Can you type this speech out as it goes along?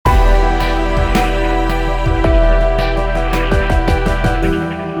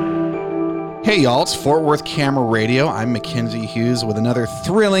Hey y'all, it's Fort Worth Camera Radio. I'm Mackenzie Hughes with another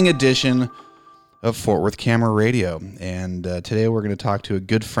thrilling edition of Fort Worth Camera Radio. And today we're going to talk to a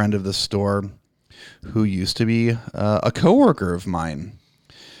good friend of the store who used to be a coworker of mine.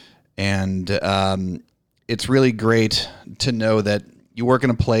 And it's really great to know that you work in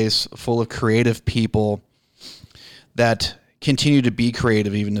a place full of creative people that continue to be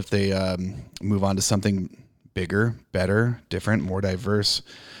creative even if they move on to something bigger, better, different, more diverse.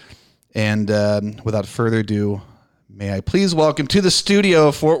 And without further ado, may I please welcome to the studio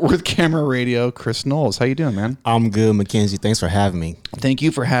of Fort Worth Camera Radio, Chris Knowles. How you doing, man? I'm good, Mackenzie. Thanks for having me. Thank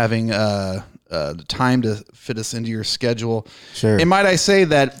you for having the time to fit us into your schedule. Sure. And might I say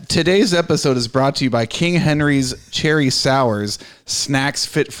that today's episode is brought to you by King Henry's Cherry Sours, snacks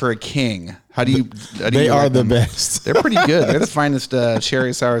fit for a king. How do you They are the best. They're pretty good. They're the finest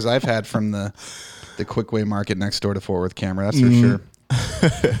cherry sours I've had from the Quickway Market next door to Fort Worth Camera. That's for sure.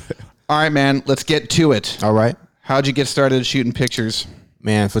 All right, man, let's get to it. All right. How'd you get started shooting pictures?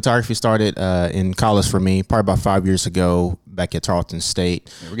 Man, photography started in college for me, probably about 5 years ago, back at Tarleton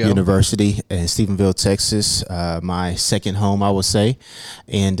State University in Stephenville, Texas, my second home, I would say.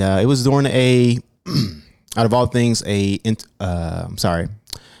 And it was during out of all things, it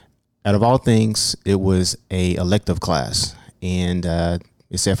was a elective class. And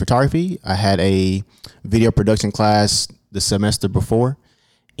it said photography. I had a video production class the semester before.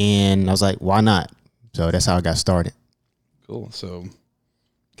 And I was like, why not? So that's how I got started. Cool. So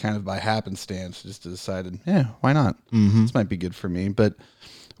kind of by happenstance, just decided, why not? This might be good for me. But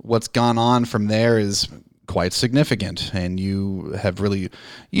what's gone on from there is quite significant. And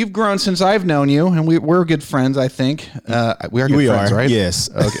you've grown since I've known you. And we're good friends, I think. We are good friends, right? Yes.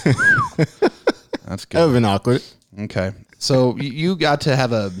 Okay. That's good. That would have been awkward. Okay. So you got to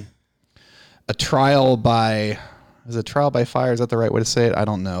have a trial by... Is it trial by fire? Is that the right way to say it? I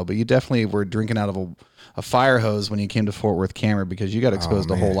don't know. But you definitely were drinking out of a fire hose when you came to Fort Worth Camera because you got exposed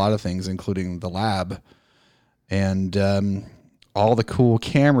to a whole lot of things, including the lab and all the cool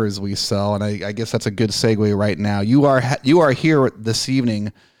cameras we sell. And I guess that's a good segue right now. You are here this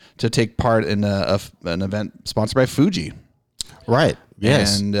evening to take part in an event sponsored by Fuji. Right.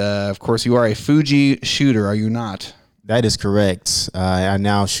 Yes. And, of course, you are a Fuji shooter, are you not? That is correct. I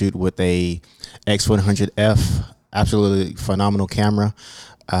now shoot with a X100F. Absolutely phenomenal camera.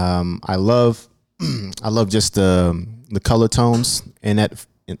 I love just the color tones in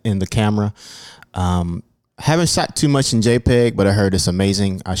the camera. Haven't shot too much in JPEG, but I heard it's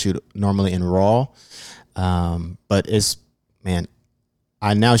amazing. I shoot normally in RAW, but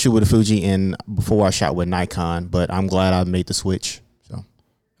I now shoot with a Fuji, and before I shot with Nikon. But I'm glad I made the switch. So,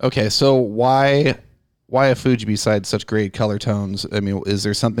 okay, so why a Fuji besides such great color tones? I mean, is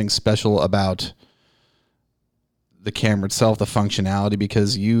there something special about the camera itself, the functionality?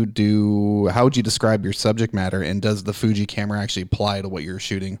 Because how would you describe your subject matter, and does the Fuji camera actually apply to what you're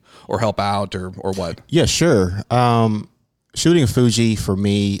shooting or help out or what? Yeah, sure. Shooting a Fuji for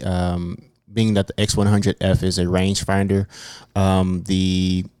me, being that the X100F is a rangefinder,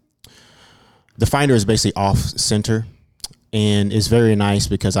 the finder is basically off center. And it's very nice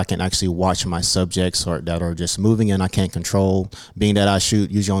because I can actually watch my subjects that are just moving and I can't control, being that I shoot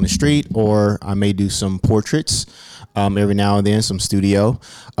usually on the street, or I may do some portraits every now and then, some studio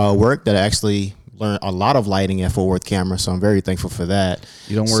work that I actually learn a lot of lighting at Fort Worth Camera. So I'm very thankful for that.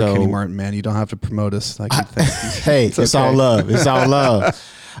 You don't work anymore, man. You don't have to promote us. Hey, it's all love. It's all love.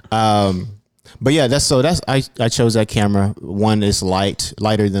 But yeah, I chose that camera. One is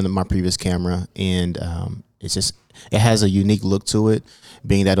lighter than my previous camera. And it has a unique look to it,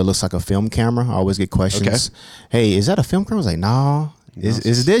 being that it looks like a film camera. I always get questions. Okay. Hey, is that a film camera? I was like, nah,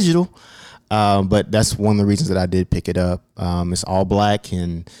 it's digital. But that's one of the reasons that I did pick it up. It's all black,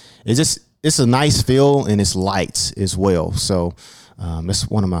 and it's a nice feel, and it's light as well. So that's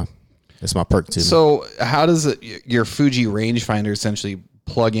my perk too. So how does your Fuji rangefinder essentially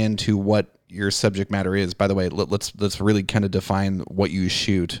plug into what your subject matter is? By the way, let's really kind of define what you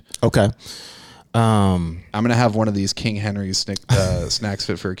shoot. Okay. I'm gonna have one of these King Henry's snacks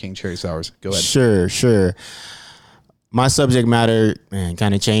fit for a king cherry sours. Go ahead. Sure. My subject matter,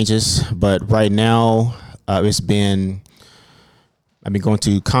 kind of changes, but right now I've been going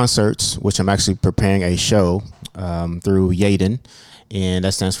to concerts, which I'm actually preparing a show through Yaden, and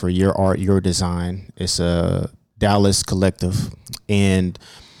that stands for Your Art, Your Design. It's a Dallas collective, and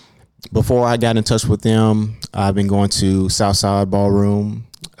before I got in touch with them, I've been going to Southside Ballroom.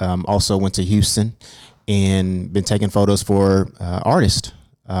 Also went to Houston and been taking photos for artists,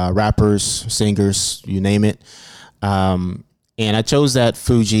 rappers, singers, you name it. And I chose that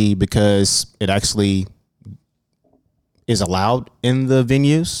Fuji because it is allowed in the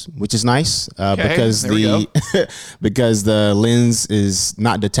venues, which is nice because because the lens is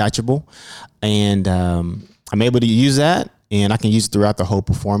not detachable, and I'm able to use that, and I can use it throughout the whole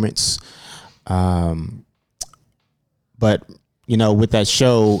performance. But with that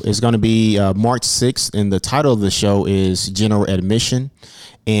show, it's going to be March 6th, and the title of the show is General Admission.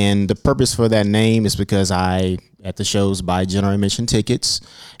 And the purpose for that name is because I, at the shows, buy general admission tickets,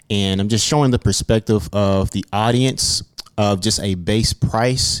 and I'm just showing the perspective of the audience of just a base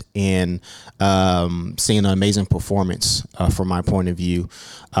price and seeing an amazing performance from my point of view.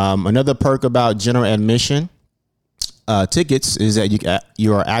 Another perk about general admission tickets is that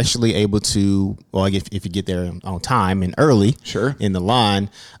you are actually able to, well, if you get there on time and early, sure, in the line,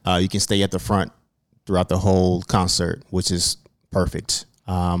 you can stay at the front throughout the whole concert, which is perfect.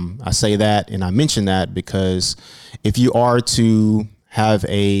 I say that and I mention that because if you are to have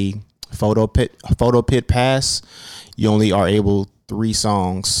a photo pit pass, you only are able 3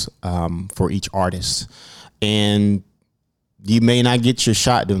 songs for each artist, and you may not get your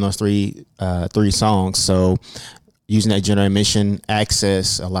shot doing those three songs. So using that general admission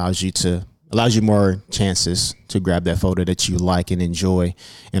access allows you more chances to grab that photo that you like and enjoy,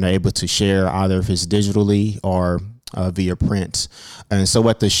 and are able to share either if it's digitally or via print. And so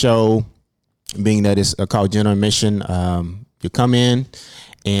at the show, being that it's called general admission, you come in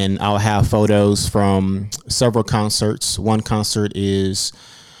and I'll have photos from several concerts. One concert is,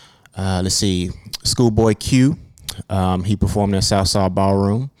 Schoolboy Q. He performed at Southside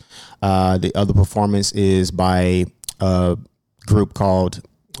Ballroom. The other performance is by a group called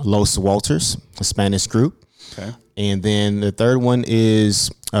Los Walters, a Spanish group. Okay. And then the third one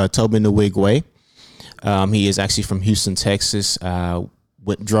is Tobin the Wigway. He is actually from Houston, Texas.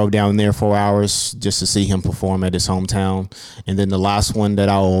 Drove down there 4 hours just to see him perform at his hometown. And then the last one that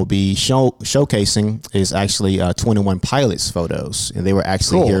I will be showcasing is actually 21 Pilots photos. And they were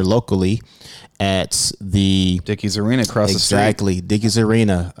actually here locally at the Dickies Arena across the street. Exactly, Dickies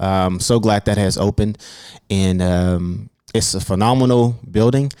Arena. So glad that has opened. And it's a phenomenal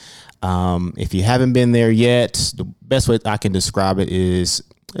building. If you haven't been there yet, the best way I can describe it is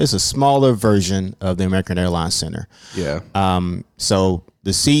it's a smaller version of the American Airlines Center. Yeah. So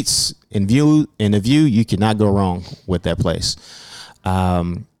the seats in the view, you cannot go wrong with that place.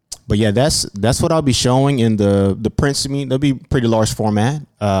 But yeah, that's what I'll be showing in the prints. I mean, they'll be pretty large format,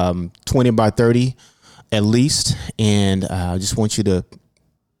 20 by 30 at least. And I just want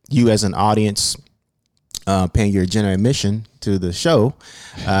you as an audience, paying your general admission to the show,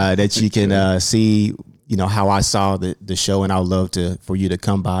 that you can see, how I saw the show, and I would love for you to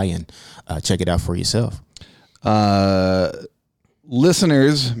come by and check it out for yourself.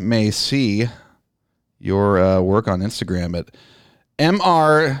 Listeners may see your work on Instagram at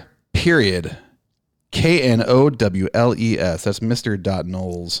MR period KNOWLES. That's Mr.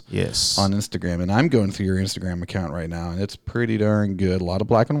 Knowles. Yes. On Instagram. And I'm going through your Instagram account right now, and it's pretty darn good. A lot of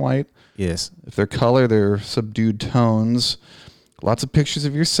black and white. Yes. If they're color, they're subdued tones. Lots of pictures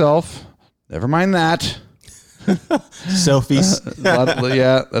of yourself. Never mind that. Selfies.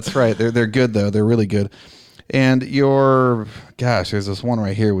 Yeah, that's right. They're good though. They're really good. And there's this one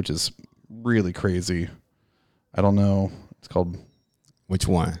right here which is really crazy. I don't know. It's called, which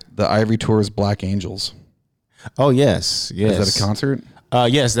one? The Ivory Tour's Black Angels. Oh yes. Is that a concert?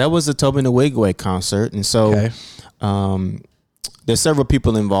 Yes, that was the Tobin the Wigway concert, and so there's several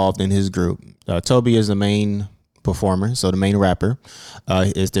people involved in his group. Toby is the main performer, so the main rapper.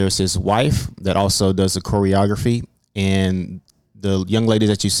 There's his wife that also does the choreography, and the young ladies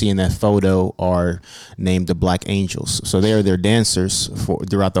that you see in that photo are named the Black Angels. So they are their dancers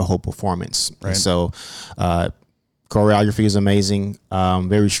throughout the whole performance. Right. And so choreography is amazing.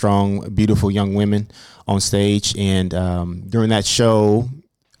 Very strong, beautiful young women on stage. And during that show,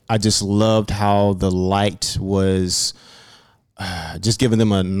 I just loved how the light was just giving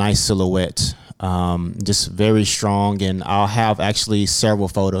them a nice silhouette. Just very strong. And I'll have actually several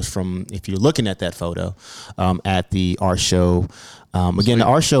photos from, if you're looking at that photo, at the art show. Again, the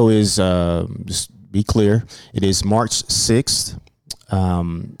art show is, just be clear, it is March 6th.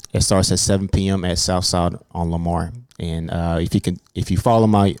 It starts at 7 p.m. at Southside on Lamar. And if you follow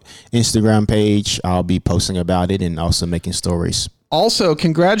my Instagram page, I'll be posting about it and also making stories. Also,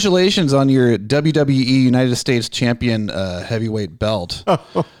 congratulations on your WWE United States Champion heavyweight belt.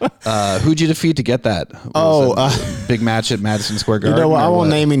 Who'd you defeat to get that? Big match at Madison Square Garden. I won't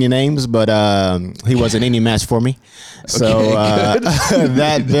name any names, but he wasn't any match for me. So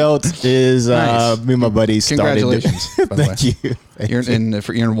that belt is nice. Me and my buddies. Congratulations! By Thank the way. you. You're in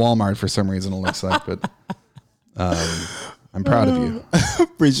Walmart for some reason. It looks like, but I'm proud of you.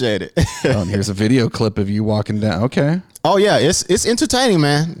 Appreciate it. Oh, and here's a video clip of you walking down. Okay. Oh yeah, it's entertaining,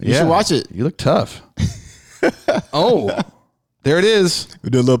 man. You should watch it. You look tough. Oh, there it is. We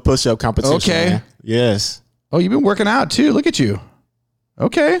do a little push-up competition. Okay. Man. Yes. Oh, you've been working out too. Look at you.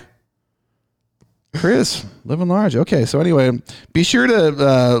 Okay. Chris, living large. Okay, so anyway, be sure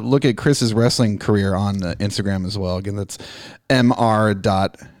to look at Chris's wrestling career on Instagram as well. Again, that's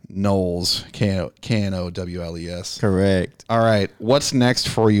mr.knowles, Knowles. Correct. All right, what's next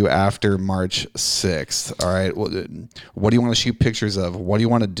for you after March 6th? All right, what do you want to shoot pictures of? What do you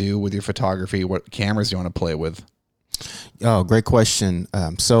want to do with your photography? What cameras do you want to play with? Oh, great question.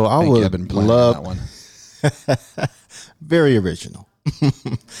 So I would I've been planning love that one. Very original.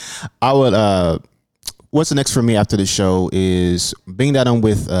 I would. What's next for me after the show is being that I'm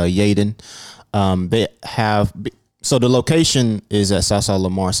with Yaden. They have so the location is at Southside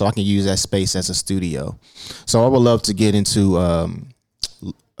Lamar, so I can use that space as a studio. So I would love to get into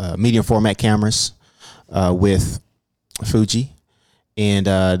medium format cameras with Fuji, and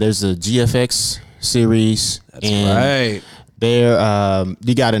there's a GFX series. That's right. There,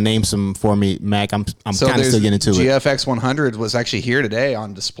 you got to name some for me, Mac. I'm So kind of still getting into it. GFX 100 was actually here today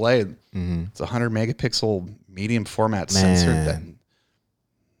on display. It's a 100 megapixel medium format sensor. That,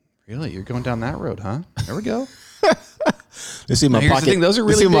 really, you're going down that road, huh? There we go. Let's see my Here's the pocket. thing, those are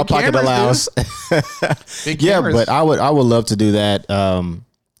Let's really see big what my pocket cameras, allows. Big Yeah, cameras. but I would love to do that.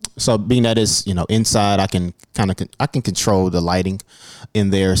 So being that is inside, I can control the lighting in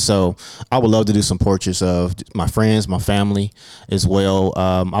there. So I would love to do some portraits of my friends, my family as well.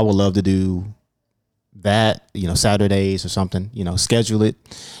 I would love to do that, Saturdays or something. Schedule it.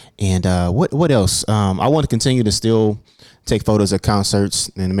 And what else? I want to continue to still take photos at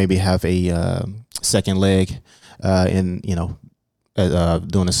concerts and maybe have a second leg in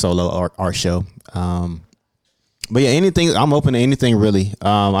doing a solo art show. But yeah, anything. I'm open to anything really.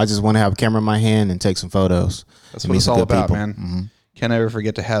 I just want to have a camera in my hand and take some photos. That's what it's all about, man. Mm-hmm. Can't ever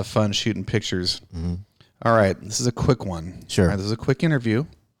forget to have fun shooting pictures. Mm-hmm. All right, this is a quick one. Sure. All right, this is a quick interview,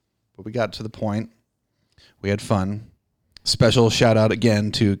 but we got to the point. We had fun. Special shout out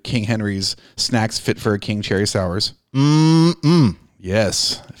again to King Henry's Snacks Fit for a King Cherry Sours.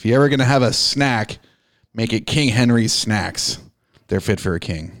 Yes. If you're ever going to have a snack, make it King Henry's Snacks. They're fit for a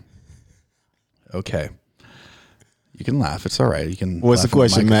king. Okay. You can laugh. It's all right. You can. What's the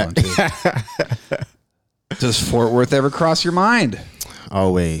question, Matt? Does Fort Worth ever cross your mind?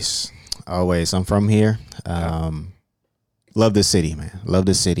 Always. I'm from here. Love this city, man. Love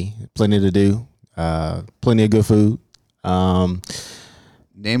this city. Plenty to do. Plenty of good food.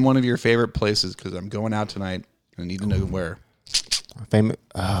 Name one of your favorite places, because I'm going out tonight. I need to know where.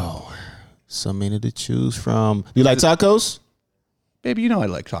 So many to choose from. You like tacos? Baby, you know I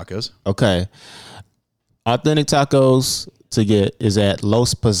like tacos. Okay. Authentic tacos to get is at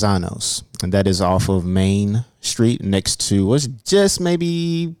Los Paisanos, and that is off of Main Street next to what's just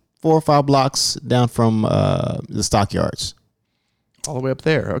maybe 4 or 5 blocks down from the Stockyards. All the way up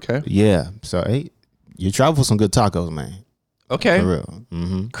there. Okay. Yeah. So hey, you travel for some good tacos, man. Okay. For real.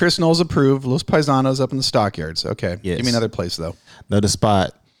 Mm-hmm. Chris Knowles approved. Los Paisanos up in the Stockyards. Okay. Yes. Give me another place, though. Another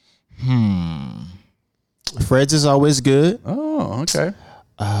spot. Fred's is always good. Oh, okay.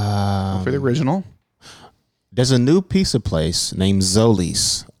 For the original. There's a new pizza place named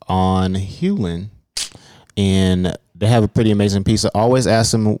Zoli's on Hewlin, and they have a pretty amazing pizza. Always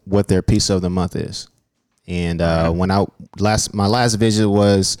ask them what their pizza of the month is. And when my last visit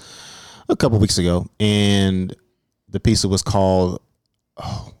was a couple weeks ago, and the pizza was called,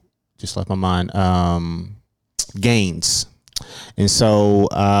 just left my mind, Gaines. And so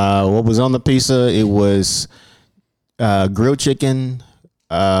what was on the pizza? It was grilled chicken.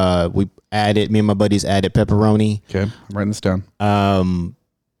 Me and my buddies added pepperoni. Okay. I'm writing this down.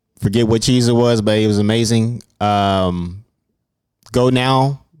 Forget what cheese it was, but it was amazing. Go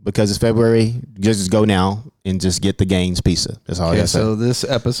now because it's February. Just go now and just get the Gaines pizza. That's all I Okay, gotta say. so this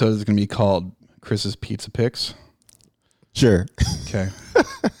episode is going to be called Chris's Pizza Picks. Sure. Okay.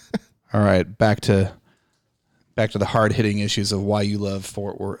 All right. Back to the hard hitting issues of why you love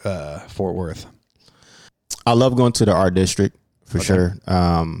Fort Worth. I love going to the art district for sure.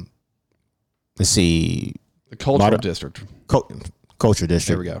 Let's see. The cultural district. Culture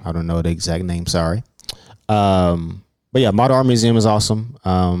district. There we go. I don't know the exact name. Sorry. But yeah, Model Art Museum is awesome.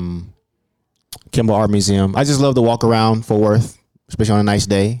 Kimball Art Museum. I just love to walk around Fort Worth, especially on a nice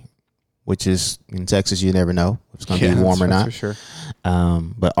day, which is in Texas. You never know if it's going to be warm or not. For sure.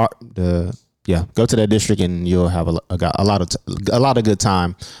 But go to that district and you'll have a lot of good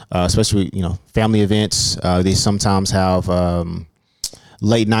time, especially family events. They sometimes have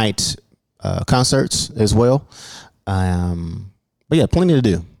late night concerts as well. But yeah, plenty to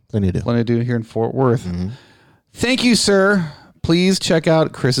do. Plenty to do here in Fort Worth. Thank you, sir. Please check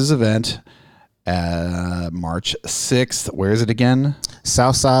out Chris's event March 6th. Where is it again?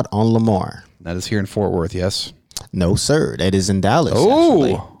 Southside on Lamar. That is here in Fort Worth, yes? No, sir. That is in Dallas.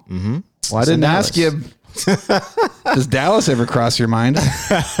 Oh. Well, I didn't ask you. Does Dallas ever cross your mind?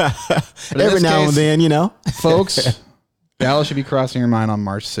 Every now and then, you know. Folks, Dallas should be crossing your mind on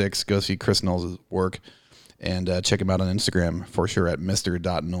March 6th. Go see Chris Knowles' work and check him out on Instagram for sure at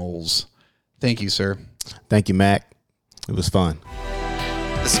Mr.Knowles. Thank you, sir. Thank you, Mac. It was fun.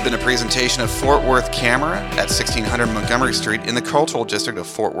 This has been a presentation of Fort Worth Camera at 1600 Montgomery Street in the Cultural District of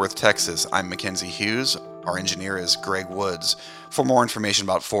Fort Worth, Texas. I'm Mackenzie Hughes. Our engineer is Greg Woods. For more information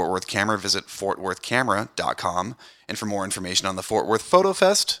about Fort Worth Camera, visit fortworthcamera.com. And for more information on the Fort Worth Photo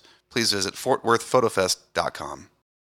Fest, please visit fortworthphotofest.com.